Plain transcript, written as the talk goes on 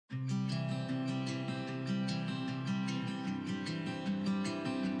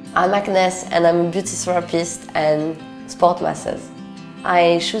I'm Agnes and I'm a beauty therapist and sport masseur.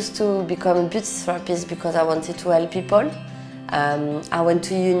 I chose to become a beauty therapist because I wanted to help people. I went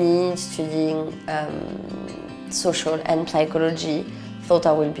to uni studying social and psychology, thought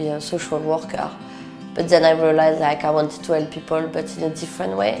I would be a social worker. But then I realized I wanted to help people but in a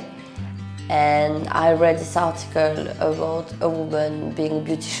different way. And I read this article about a woman being a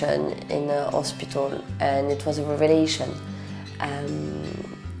beautician in a hospital, and it was a revelation.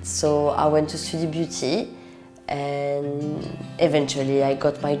 So I went to study beauty, and eventually I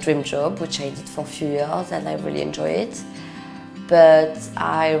got my dream job, which I did for a few years, and I really enjoyed it. But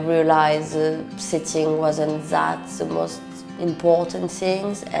I realized the setting wasn't that the most important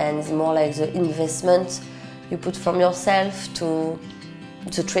things, and it's more like the investment you put from yourself to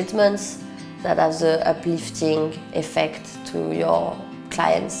the treatments that have the uplifting effect to your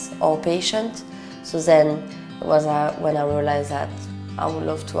clients or patient. So then was when I realized that I would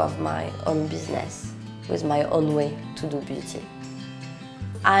love to have my own business with my own way to do beauty.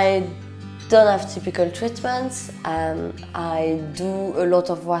 I don't have typical treatments. I do a lot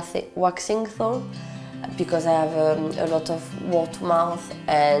of waxing though, because I have a lot of word of mouth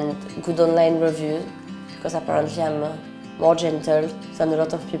and good online reviews, because apparently I'm more gentle than a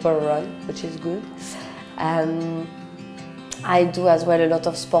lot of people around, which is good. I do as well a lot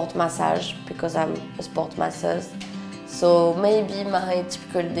of sport massage because I'm a sport masseuse. So maybe my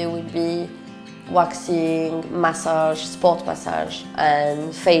typical day would be waxing, massage, sport massage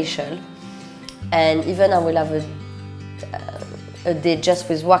and facial. And even I will have a day just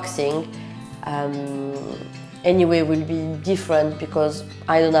with waxing. Anyway, will be different because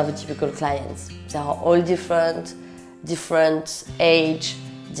I don't have a typical clients. They are all different age,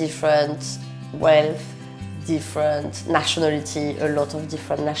 different wealth, different nationality, a lot of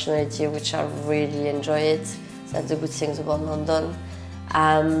different nationality, which I really enjoy it. That's the good things about London.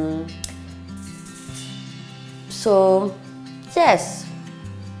 So yes,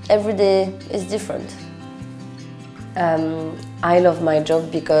 every day is different. I love my job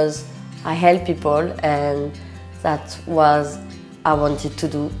because I help people, and that was I wanted to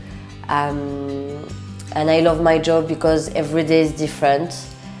do. And I love my job because every day is different,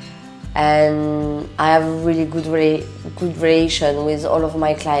 and I have a really good relation with all of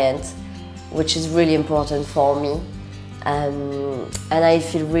my clients, which is really important for me. And I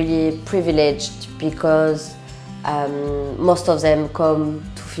feel really privileged because most of them come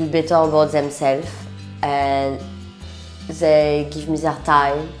to feel better about themselves, and they give me their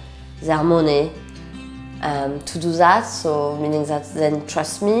time, their money to do that, so meaning that they then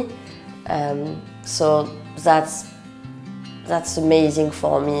trust me. So that's amazing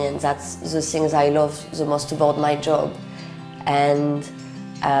for me, and that's the things I love the most about my job. And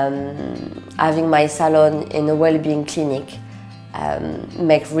having my salon in a well-being clinic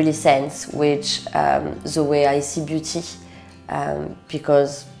makes really sense with the way I see beauty,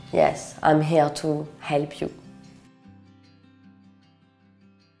 because yes, I'm here to help you.